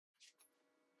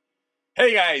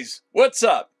Hey guys, what's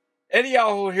up? Eddie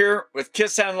Yahoo here with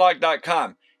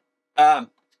KissAnalog.com.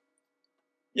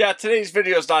 Yeah, today's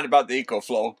video is not about the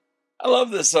EcoFlow. I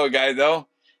love this little guy though.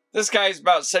 This guy's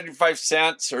about 75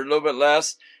 cents or a little bit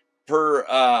less per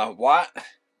watt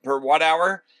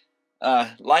hour.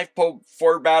 LiFePo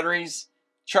 4 batteries,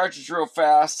 charges real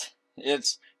fast.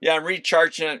 I'm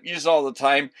recharging it, use it all the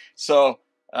time. So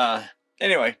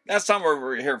anyway, that's not what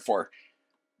we're here for.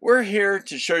 We're here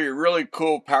to show you a really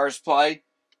cool power supply.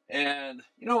 And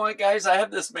you know what, guys? I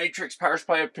have this Matrix power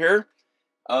supply up here.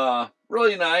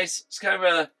 Really nice. It's kind of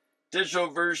a digital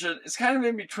version. It's kind of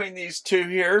in between these two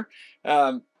here.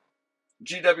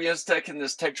 GWS Tech and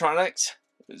this Tektronix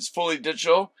is fully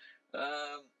digital.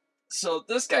 So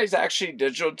this guy's actually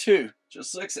digital too.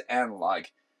 Just looks analog.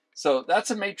 So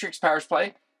that's a Matrix power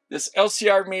supply. This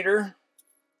LCR meter,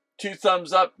 2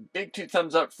 thumbs up, big 2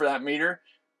 thumbs up for that meter.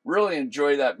 Really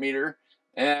enjoy that meter.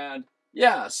 And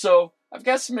yeah, so I've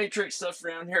got some Matrix stuff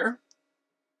around here.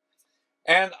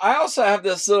 And I also have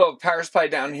this little power supply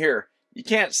down here. You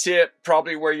can't see it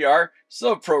probably where you are. It's a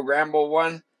little programmable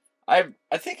one. I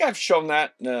think I've shown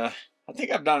that. I think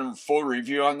I've done a full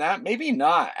review on that. Maybe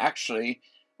not, actually.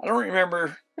 I don't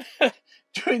remember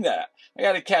doing that. I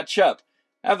got to catch up.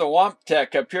 I have the Womp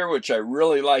Tech up here, which I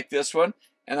really like this one.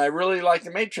 And I really like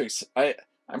the Matrix.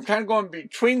 I'm kind of going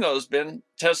between those, been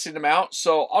testing them out.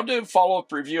 So I'll do a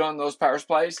follow-up review on those power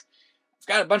supplies. I've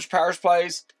got a bunch of power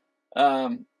supplies,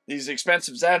 these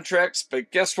expensive Xantrex, but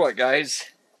guess what, guys?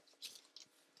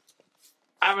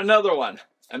 I have another one,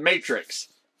 a Matrix.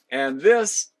 And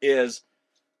this is,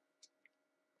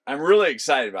 I'm really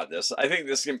excited about this. I think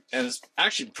this can, and it's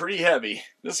actually pretty heavy.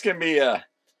 This can be a,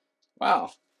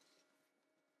 wow.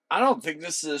 I don't think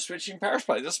this is a switching power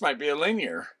supply. This might be a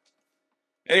linear.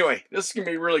 Anyway, this is going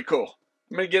to be really cool.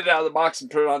 I'm going to get it out of the box and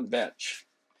put it on the bench.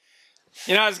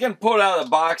 You know, I was going to pull it out of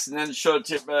the box and then show it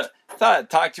to you, but I thought I'd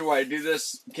talk to you while I do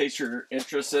this in case you're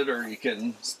interested or you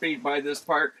can speed by this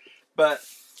part. But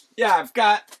yeah, I've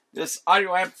got this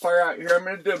audio amplifier out here. I'm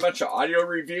going to do a bunch of audio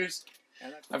reviews.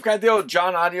 And I've got the old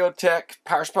John Audio Tech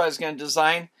power supply I was going to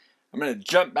design. I'm going to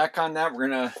jump back on that. We're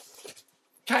going to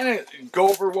kind of go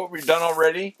over what we've done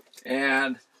already.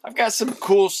 And I've got some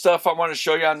cool stuff I want to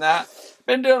show you on that.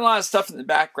 Been doing a lot of stuff in the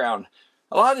background.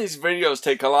 A lot of these videos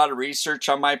take a lot of research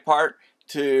on my part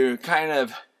to kind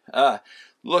of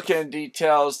look in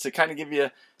details, to kind of give you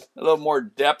a little more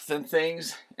depth in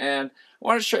things. And I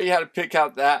want to show you how to pick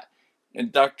out that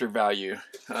inductor value.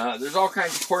 There's all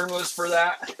kinds of formulas for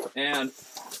that. And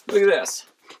look at this.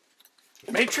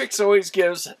 Matrix always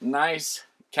gives nice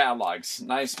catalogs,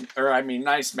 nice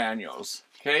manuals.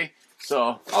 Okay,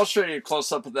 so I'll show you a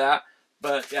close-up of that.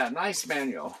 But yeah, nice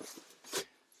manual.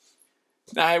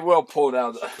 Now I will pull it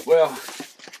out of the, well,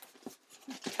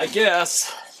 I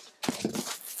guess.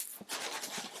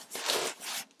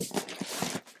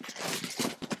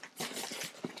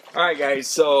 Alright guys,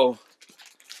 so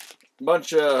a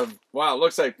bunch of, wow, it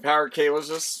looks like power cables.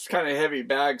 This is kind of a heavy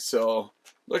bag, so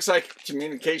looks like a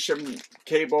communication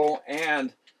cable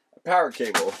and a power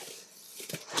cable.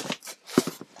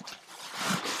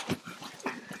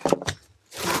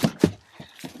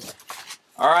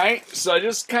 Alright, so I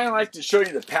just kind of like to show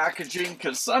you the packaging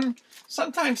because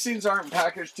sometimes things aren't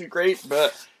packaged too great,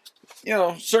 but you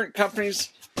know, certain companies,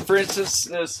 for instance,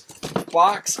 this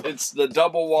box, it's the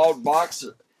double-walled box,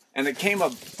 and it came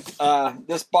up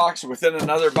this box within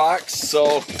another box.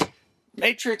 So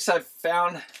Matrix, I've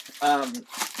found,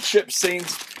 ships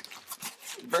things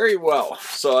very well.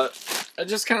 So I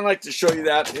just kind of like to show you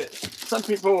that. Some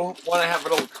people want to have a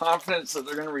little confidence that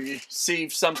they're going to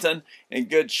receive something in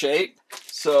good shape.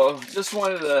 So just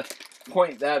wanted to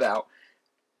point that out.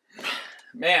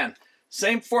 Man,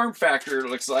 same form factor it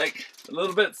looks like. A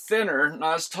little bit thinner,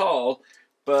 not as tall,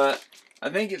 but I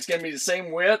think it's going to be the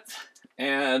same width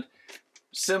and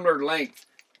similar length.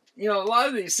 You know, a lot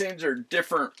of these things are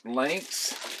different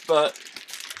lengths, but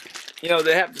you know,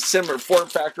 they have the similar form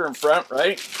factor in front,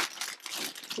 right?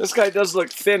 This guy does look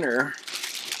thinner.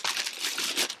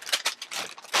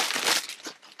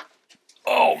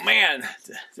 Oh man,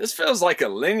 this feels like a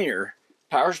linear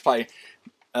power supply.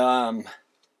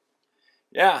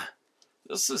 Yeah,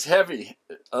 this is heavy.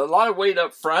 A lot of weight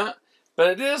up front, but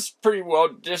it is pretty well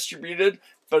distributed,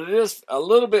 but it is a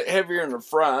little bit heavier in the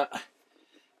front.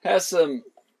 Has some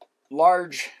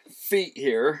large feet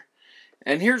here.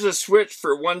 And here's a switch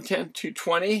for 110,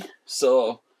 220.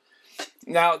 So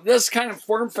now this kind of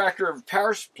form factor of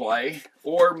power supply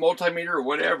or multimeter or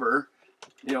whatever,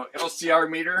 you know, LCR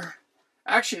meter.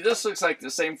 Actually, this looks like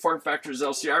the same form factor as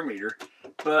LCR meter,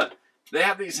 but they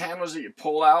have these handles that you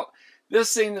pull out.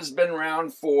 This thing has been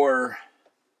around for,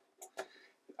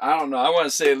 I don't know, I want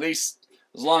to say at least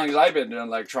as long as I've been doing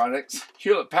electronics.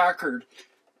 Hewlett-Packard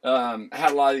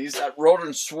had a lot of these.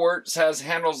 Roden Schwartz has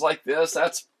handles like this.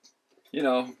 That's, you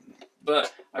know,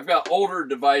 but I've got older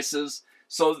devices.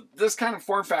 So this kind of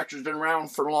form factor has been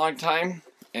around for a long time.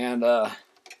 And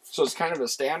so it's kind of a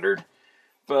standard.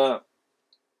 But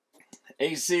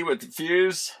AC with the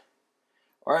fuse,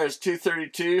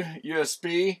 RS-232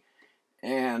 USB,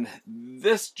 and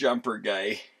this jumper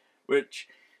guy, which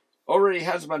already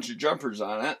has a bunch of jumpers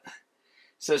on it. It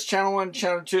says channel 1,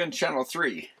 channel 2, and channel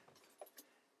 3.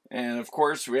 And of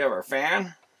course we have our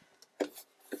fan.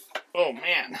 Oh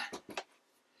man.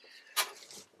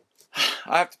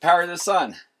 I have to power this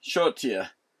on, show it to you.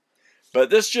 But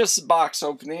this is just a box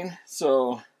opening,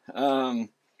 so we're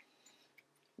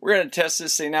going to test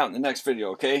this thing out in the next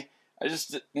video, okay? I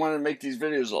just want to make these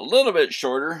videos a little bit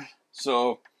shorter,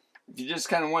 so if you just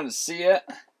kind of want to see it,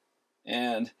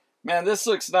 and man, this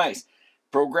looks nice.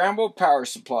 Programmable power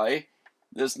supply.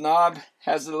 This knob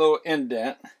has a little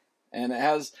indent, and it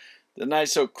has the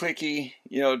nice little clicky,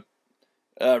 you know,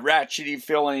 ratchety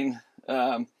feeling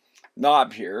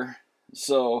knob here.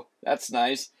 So that's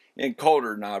nice.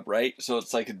 Encoder knob, right? So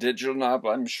it's like a digital knob,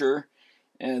 I'm sure.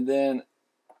 And then,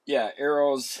 yeah,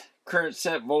 arrows, current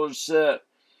set, voltage set,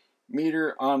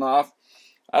 meter on off.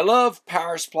 I love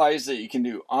power supplies that you can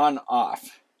do on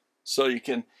off. So you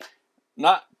can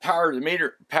not power the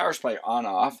meter power supply on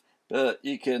off, but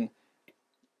you can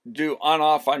do on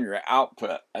off on your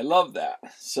output. I love that.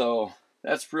 So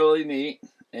that's really neat.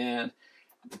 And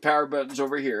the power button's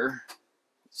over here.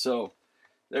 So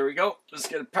there we go. Let's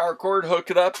get a power cord,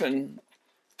 hook it up, and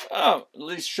at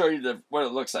least show you what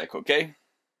it looks like, okay?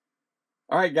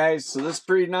 Alright guys, so this is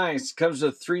pretty nice. It comes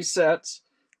with 3 sets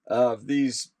of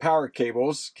these power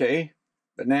cables, okay?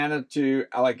 Banana to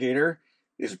alligator.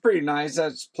 These are pretty nice.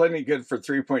 That's plenty good for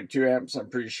 3.2 amps, I'm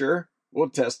pretty sure. We'll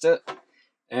test it.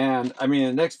 And, I mean,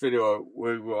 in the next video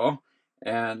we will.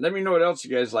 And let me know what else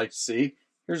you guys like to see.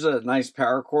 Here's a nice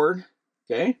power cord,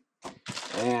 okay?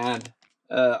 And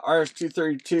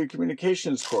RS-232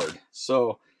 communications cord.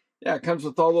 So, yeah, it comes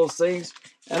with all those things.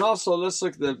 And also, let's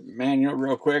look at the manual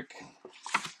real quick.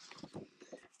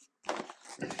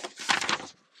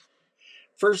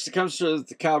 First, it comes with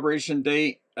the calibration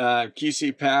date,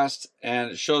 QC passed,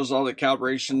 and it shows all the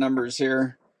calibration numbers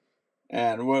here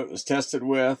and what it was tested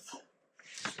with.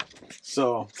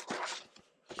 So,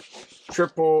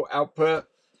 triple output,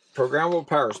 programmable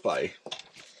power supply.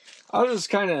 I'll just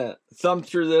kind of thumb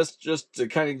through this just to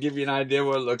kind of give you an idea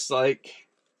what it looks like.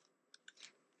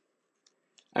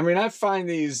 I mean, I find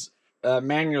these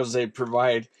manuals they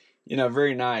provide, you know,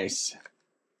 very nice.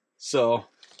 So,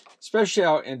 especially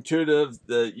how intuitive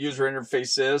the user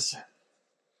interface is.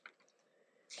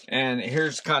 And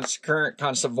here's constant current,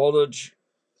 constant voltage.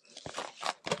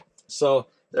 So,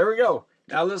 there we go.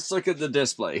 Now let's look at the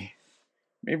display.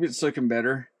 Maybe it's looking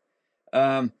better.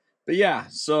 But yeah,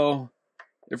 so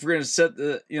if we're going to set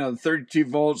the, 32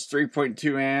 volts,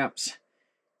 3.2 amps,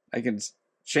 I can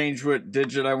change what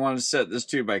digit I want to set this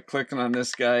to by clicking on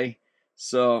this guy.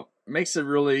 So it makes it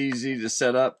really easy to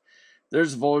set up.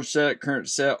 There's voltage set, current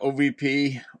set,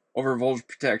 OVP, over voltage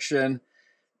protection.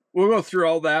 We'll go through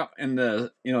all that in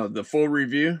the, the full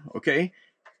review, okay?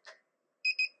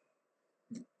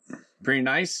 Pretty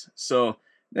nice. So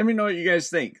let me know what you guys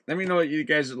think. Let me know what you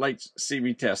guys would like to see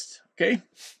me test, okay?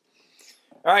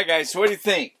 All right, guys, so what do you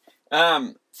think?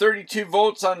 32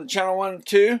 volts on channel 1 and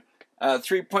 2,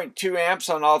 3.2 amps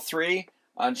on all 3.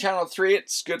 On channel 3,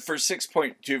 it's good for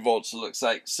 6.2 volts, it looks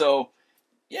like. So,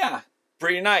 yeah,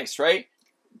 pretty nice, right?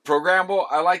 Programmable.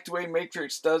 I like the way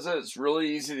Matrix does it. It's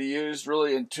really easy to use,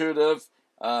 really intuitive,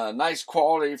 nice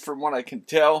quality from what I can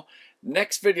tell.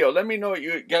 Next video, let me know what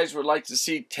you guys would like to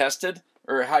see tested,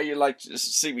 or how you'd like to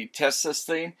see me test this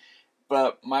thing.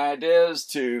 But my idea is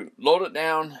to load it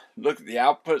down, look at the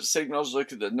output signals,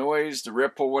 look at the noise, the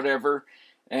ripple, whatever.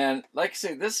 And like I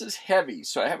say, this is heavy,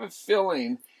 so I have a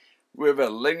feeling we have a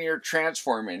linear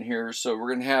transform in here, so we're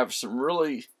going to have some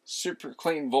really super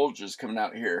clean voltages coming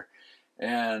out here.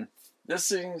 And this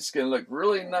thing's going to look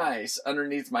really nice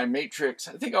underneath my Matrix.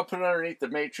 I think I'll put it underneath the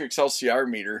Matrix LCR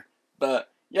meter.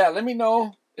 But yeah, let me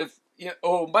know if,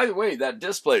 oh, by the way, that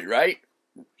display, right?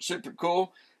 Super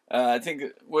cool. I think,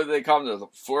 what do they call them, the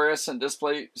fluorescent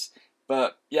displays?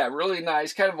 But yeah, really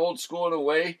nice. Kind of old school in a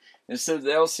way, instead of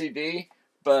the LCD,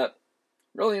 but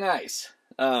really nice.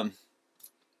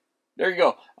 There you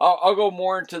go. I'll go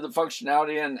more into the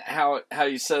functionality and how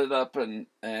you set it up and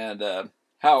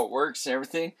how it works and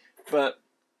everything. But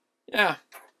yeah,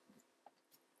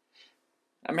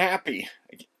 I'm happy.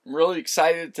 I'm really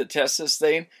excited to test this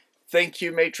thing. Thank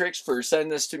you, Matrix, for sending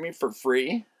this to me for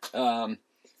free.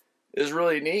 is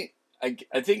really neat.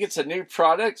 I think it's a new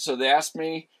product, so they asked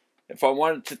me if I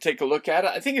wanted to take a look at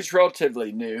it. I think it's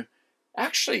relatively new.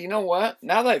 Actually, you know what?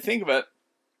 Now that I think of it,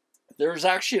 there's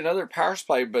actually another power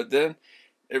supply, but then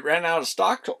it ran out of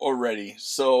stock already.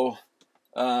 So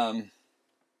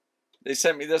they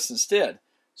sent me this instead.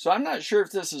 So I'm not sure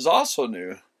if this is also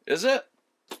new. Is it?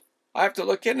 I have to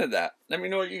look into that. Let me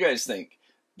know what you guys think.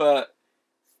 But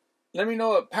let me know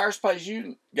what power supplies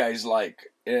you guys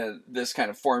like in this kind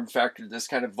of form factor, this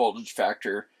kind of voltage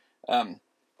factor.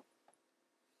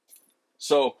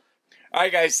 So, all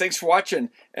right, guys, thanks for watching.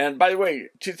 And by the way,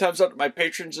 2 thumbs up to my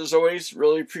patrons as always.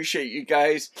 Really appreciate you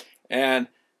guys. And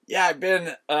yeah, I've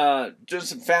been doing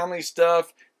some family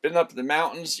stuff. Been up in the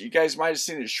mountains. You guys might have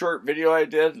seen a short video I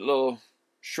did, a little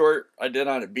short I did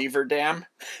on a beaver dam.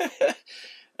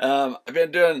 I've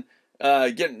been doing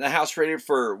getting the house ready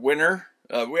for winter.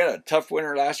 We had a tough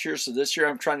winter last year, so this year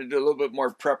I'm trying to do a little bit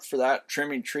more prep for that,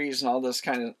 trimming trees and all this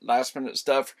kind of last minute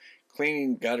stuff,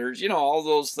 cleaning gutters, you know, all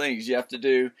those things you have to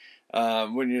do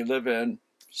when you live in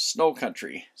snow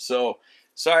country. So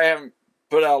sorry I haven't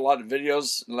put out a lot of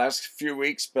videos in the last few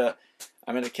weeks, but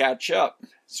I'm going to catch up.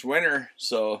 It's winter,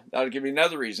 so that'll give me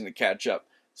another reason to catch up.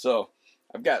 So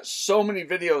I've got so many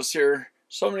videos here,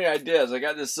 so many ideas. I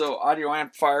got this little audio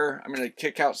amplifier. I'm going to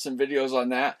kick out some videos on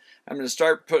that. I'm going to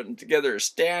start putting together a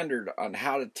standard on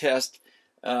how to test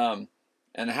and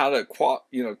how to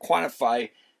quantify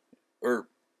or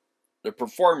the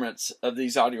performance of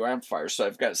these audio amplifiers. So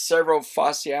I've got several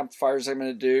Fosse amplifiers I'm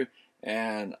going to do,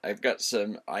 and I've got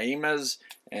some IEMAs,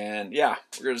 and yeah,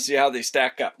 we're going to see how they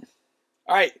stack up.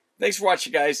 All right, thanks for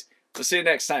watching, guys. We'll see you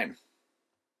next time.